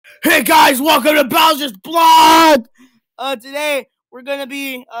Hey guys, welcome to Bowser's Blog! Today we're gonna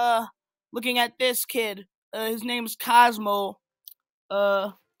be looking at this kid. His name's COZMO.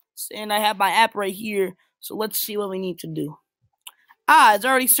 And I have my app right here. So let's see what we need to do. It's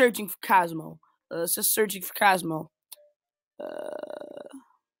already searching for COZMO. It's just searching for COZMO.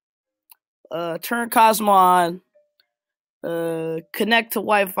 Turn COZMO on. Connect to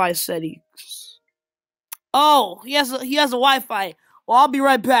Wi-Fi settings. Oh, he has a Wi-Fi. Well, I'll be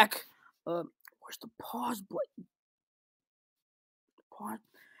right back. Where's the pause button? Pause.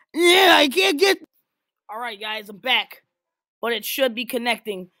 Yeah, I can't get. All right, guys, I'm back, but it should be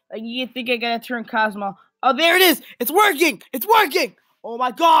connecting. You think I gotta turn COZMO? Oh, there it is. It's working. It's working. Oh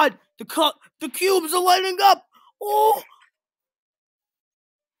my God, the cubes are lighting up. Oh,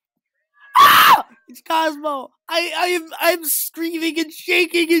 it's COZMO. I'm screaming and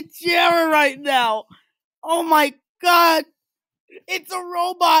shaking in terror right now. Oh my God, it's a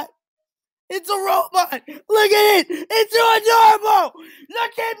robot. It's a robot. Look at it. It's adorable.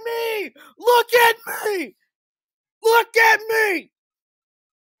 Look at me. Look at me. Look at me.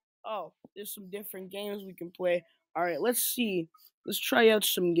 Oh, there's some different games we can play. All right, let's see. Let's try out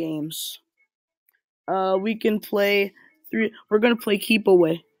some games. We can play three. We're gonna play Keep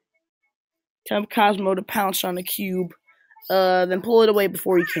Away. Tell COZMO to pounce on the cube. Then pull it away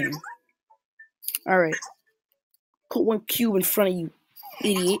before he can. All right. Put one cube in front of you,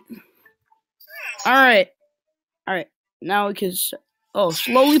 idiot. All right. Now we can.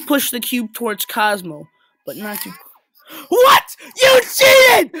 Slowly push the cube towards COZMO, but not too. What? You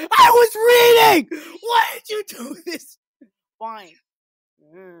cheated! I was reading! Why did you do this? Fine.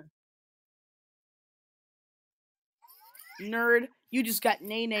 Nerd, you just got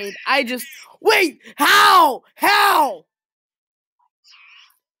nay-nayed. Wait! How?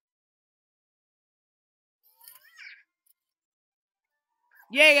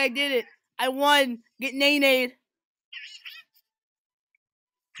 Yay, I did it. I won. Get nay-nayed.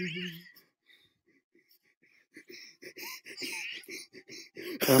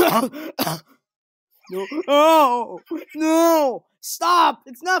 No! Stop!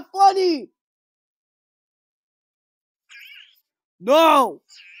 It's not funny! No!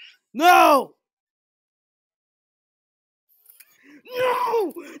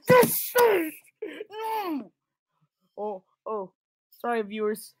 This is no! Oh. Sorry,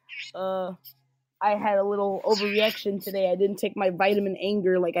 viewers. I had a little overreaction today. I didn't take my vitamin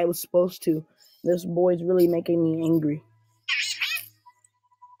anger like I was supposed to. This boy's really making me angry.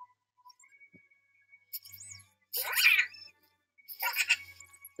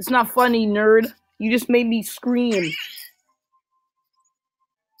 It's not funny, nerd. You just made me scream.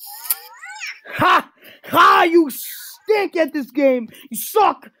 Ha! You stink at this game. You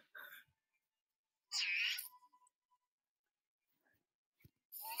suck.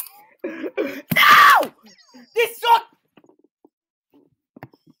 No! This sucks.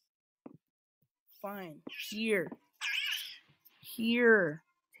 Fine. Here.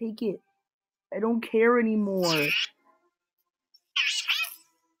 Take it. I don't care anymore.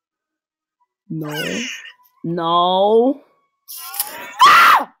 No.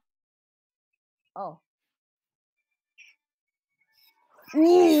 Ah! Oh.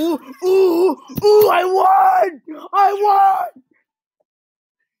 Ooh, I won!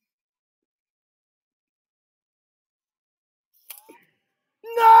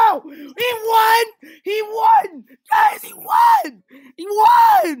 No! He won! Guys, he won!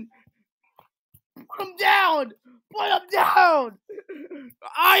 Put him down!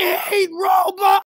 I hate robots!